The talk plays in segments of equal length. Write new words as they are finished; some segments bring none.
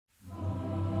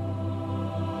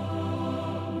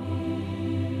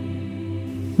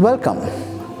Welcome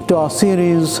to our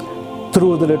series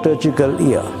Through the Liturgical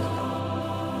Year.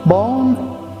 Born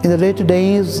in the later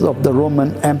days of the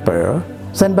Roman Empire,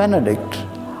 Saint Benedict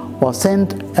was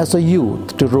sent as a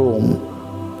youth to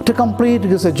Rome to complete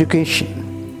his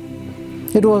education.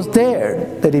 It was there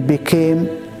that he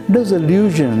became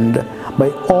disillusioned by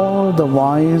all the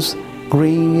vice,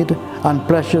 greed, and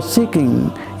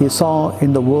pleasure-seeking he saw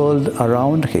in the world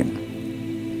around him.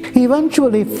 He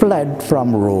eventually fled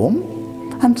from Rome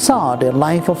and sought a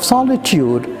life of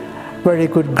solitude where he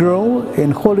could grow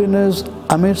in holiness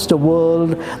amidst a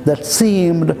world that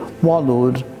seemed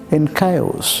wallowed in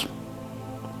chaos.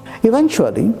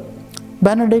 Eventually,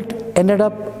 Benedict ended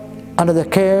up under the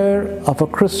care of a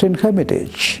Christian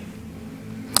hermitage.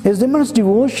 His immense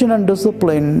devotion and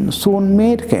discipline soon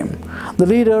made him the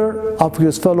leader of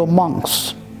his fellow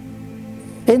monks.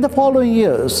 In the following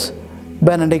years,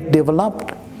 Benedict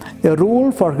developed a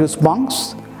rule for his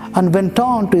monks and went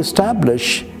on to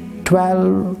establish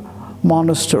 12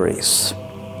 monasteries.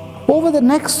 Over the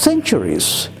next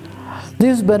centuries,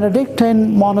 these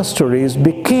Benedictine monasteries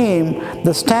became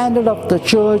the standard of the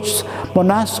Church's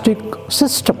monastic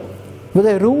system, with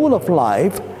a rule of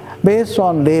life based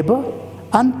on labor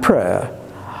and prayer.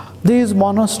 These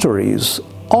monasteries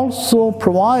also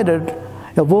provided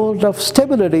a world of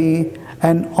stability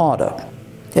and order,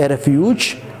 a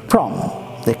refuge from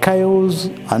the chaos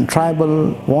and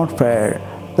tribal warfare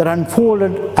that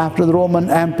unfolded after the Roman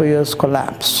Empire's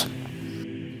collapse.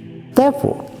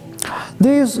 Therefore,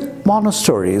 these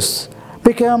monasteries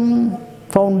became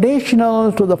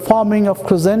foundational to the forming of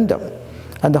Christendom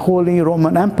and the Holy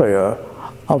Roman Empire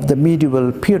of the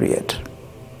medieval period.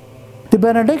 The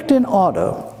Benedictine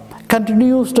order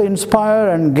continues to inspire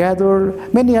and gather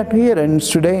many adherents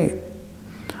today.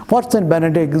 What Saint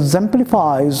Benedict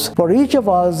exemplifies for each of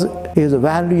us is the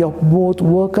value of both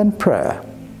work and prayer,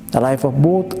 a life of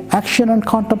both action and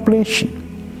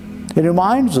contemplation. It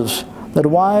reminds us that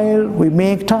while we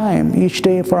make time each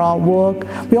day for our work,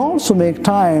 we also make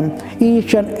time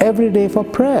each and every day for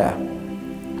prayer.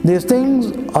 These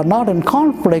things are not in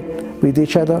conflict with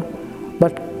each other,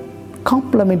 but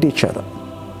complement each other.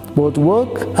 Both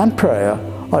work and prayer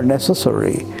are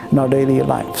necessary in our daily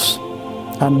lives,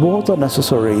 and both are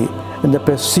necessary in the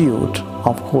pursuit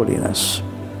of holiness.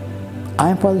 I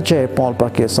am Father Jeyapaul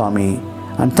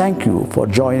Packiasamy, and thank you for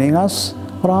joining us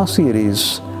for our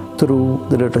series Through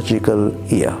the Liturgical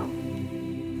Year.